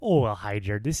Oh, well, hi,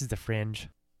 Jared. This is the Fringe.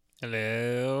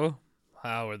 Hello.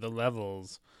 How are the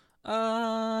levels?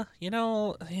 Hold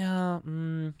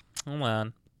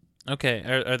on. Okay,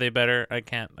 are they better? I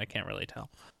can't really tell.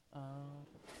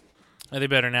 Are they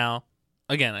better now?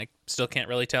 Again, I still can't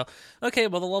really tell. Okay,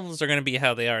 well, the levels are going to be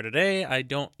how they are today. I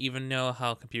don't even know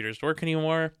how computers work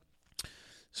anymore.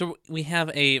 So we have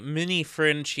a mini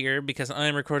Fringe here because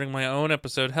I'm recording my own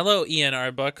episode. Hello, Ian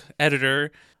Arbuck,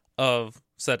 editor of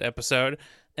said episode,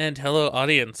 and hello,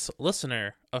 audience,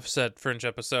 listener of said Fringe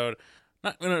episode.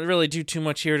 Not going to really do too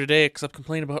much here today except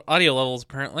complain about audio levels,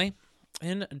 apparently,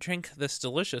 and drink this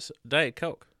delicious Diet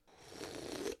Coke.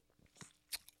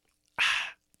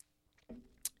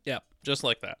 Yeah, just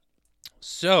like that.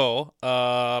 So,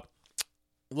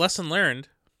 lesson learned,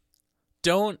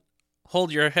 don't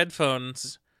hold your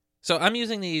headphones. So I'm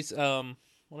using these,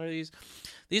 what are these?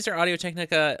 These are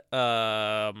Audio-Technica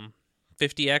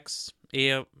 50X,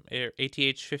 ATH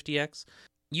 50X.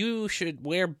 You should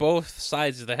wear both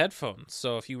sides of the headphones.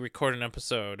 So if you record an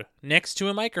episode next to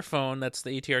a microphone, that's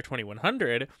the ATR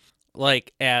 2100,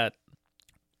 like at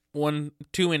 1-2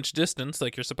 inch distance,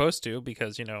 like you're supposed to,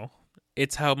 because, you know,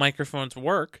 it's how microphones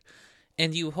work,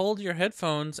 and you hold your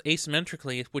headphones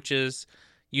asymmetrically, which is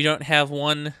you don't have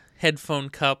one headphone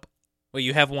cup, well,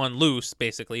 you have one loose,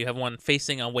 basically. You have one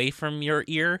facing away from your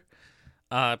ear,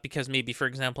 because maybe, for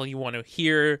example, you want to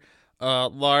hear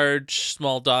large,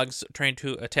 small dogs trying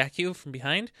to attack you from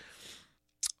behind.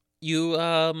 You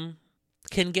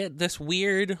can get this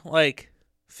weird, like,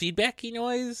 feedbacky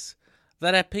noise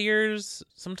that appears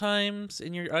sometimes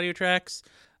in your audio tracks.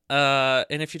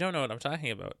 And if you don't know what I'm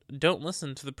talking about, don't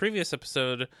listen to the previous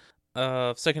episode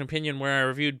of Second Opinion where I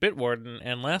reviewed Bitwarden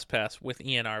and LastPass with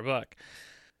Ian Arbuck,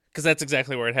 because that's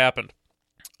exactly where it happened.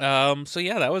 So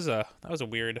yeah, that was a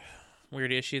weird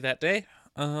issue that day.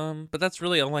 But that's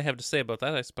really all I have to say about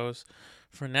that, I suppose,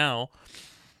 for now.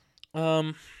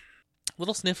 Little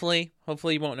sniffly.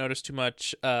 Hopefully you won't notice too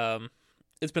much.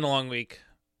 It's been a long week.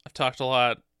 I've talked a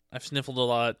lot. I've sniffled a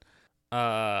lot.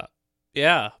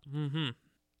 Yeah. I'm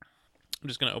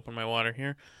just going to open my water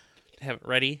here to have it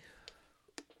ready.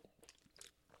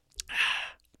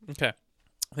 Okay.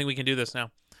 I think we can do this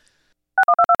now.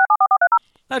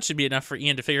 That should be enough for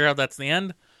Ian to figure out that's the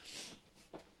end.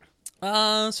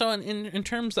 So in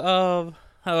terms of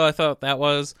how I thought that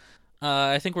was,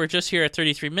 I think we're just here at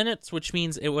 33 minutes, which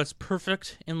means it was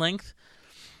perfect in length.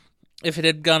 If it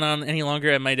had gone on any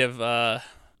longer, I might have I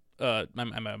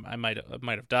might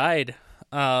have died.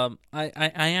 I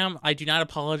do not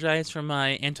apologize for my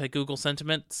anti-Google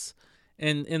sentiments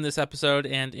in this episode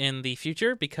and in the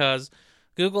future, because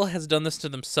Google has done this to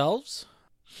themselves.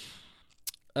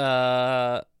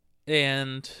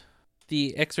 And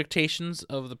the expectations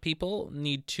of the people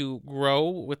need to grow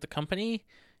with the company,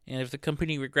 and if the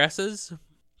company regresses,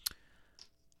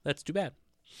 that's too bad.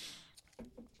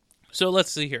 So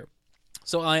let's see here.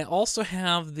 So I also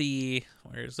have the,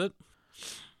 where is it?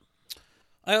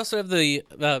 I also have the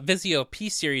Vizio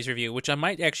P-Series review, which I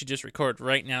might actually just record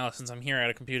right now since I'm here at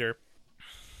a computer.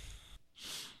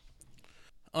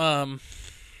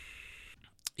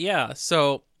 Yeah,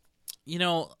 so,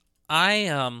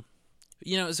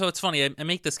 so it's funny, I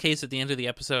make this case at the end of the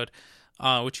episode,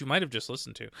 which you might have just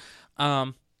listened to,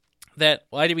 that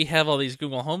why do we have all these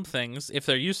Google Home things if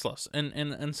they're useless?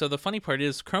 And so the funny part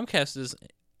is Chromecast is,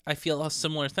 I feel, a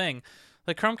similar thing.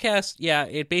 The Chromecast, yeah,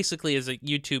 it basically is a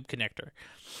YouTube connector.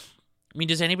 I mean,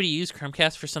 does anybody use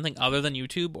Chromecast for something other than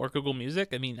YouTube or Google Music?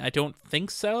 I mean, I don't think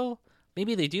so.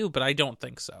 Maybe they do, but I don't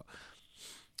think so.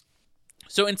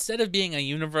 So instead of being a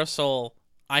universal,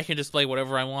 I can display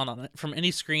whatever I want on it from any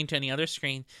screen to any other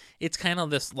screen, it's kind of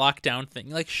this lockdown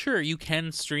thing. Like, sure, you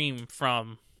can stream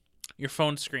from your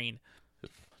phone screen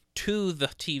to the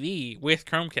TV with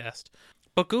Chromecast,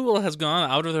 but Google has gone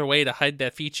out of their way to hide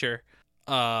that feature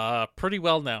pretty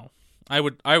well now. I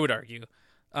would argue.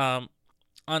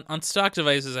 On stock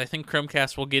devices, I think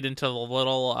Chromecast will get into the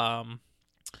little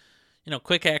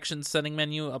quick action setting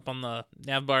menu up on the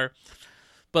nav bar.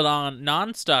 But on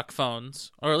non-stock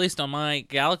phones, or at least on my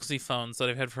Galaxy phones that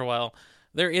I've had for a while,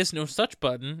 there is no such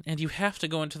button, and you have to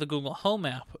go into the Google Home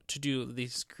app to do the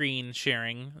screen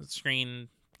sharing, screen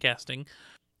casting.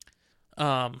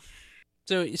 So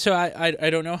I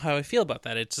don't know how I feel about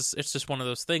that. It's just one of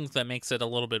those things that makes it a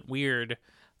little bit weird,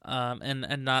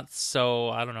 and not so,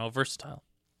 I don't know, versatile.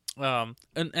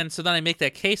 And so then I make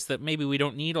that case that maybe we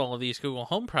don't need all of these Google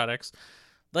Home products.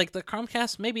 Like the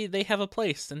Chromecast, maybe they have a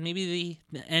place, and maybe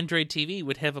the Android TV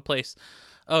would have a place.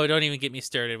 Oh, don't even get me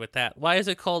started with that. Why is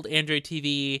it called Android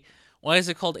TV? Why is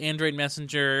it called Android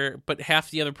Messenger, but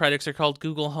half the other products are called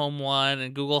Google Home One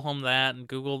and Google Home that and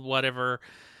Google whatever?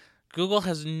 Google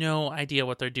has no idea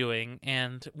what they're doing,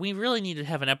 and we really need to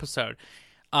have an episode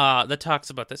that talks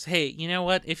about this. Hey, you know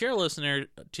what? If you're a listener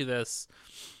to this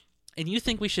and you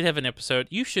think we should have an episode,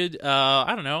 you should,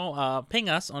 I don't know, ping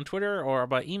us on Twitter or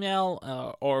by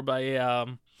email or by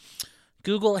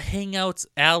Google Hangouts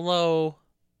Allo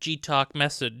Gtalk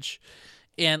message,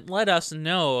 and let us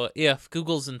know if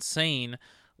Google's insane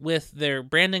with their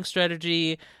branding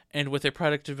strategy and with their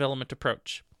product development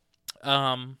approach.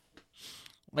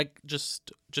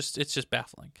 Just it's just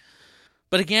baffling.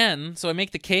 But again, so I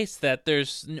make the case that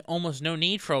there's almost no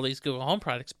need for all these Google Home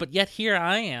products, but yet here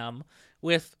I am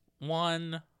with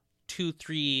 1, 2,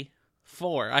 3,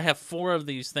 4. I have 4 of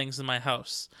these things in my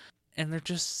house, and they're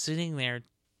just sitting there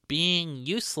being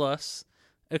useless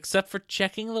except for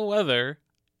checking the weather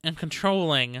and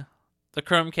controlling the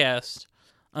Chromecast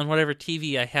on whatever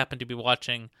TV I happen to be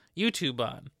watching YouTube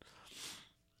on.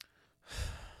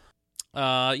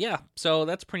 Yeah, so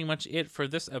that's pretty much it for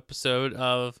this episode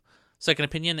of Second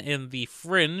Opinion and the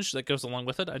Fringe that goes along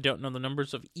with it. I don't know the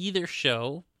numbers of either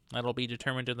show. That'll be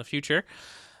determined in the future.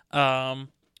 But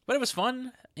it was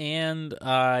fun, and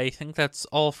I think that's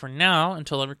all for now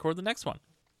until I record the next one.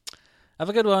 Have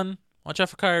a good one. Watch out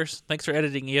for cars. Thanks for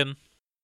editing, Ian.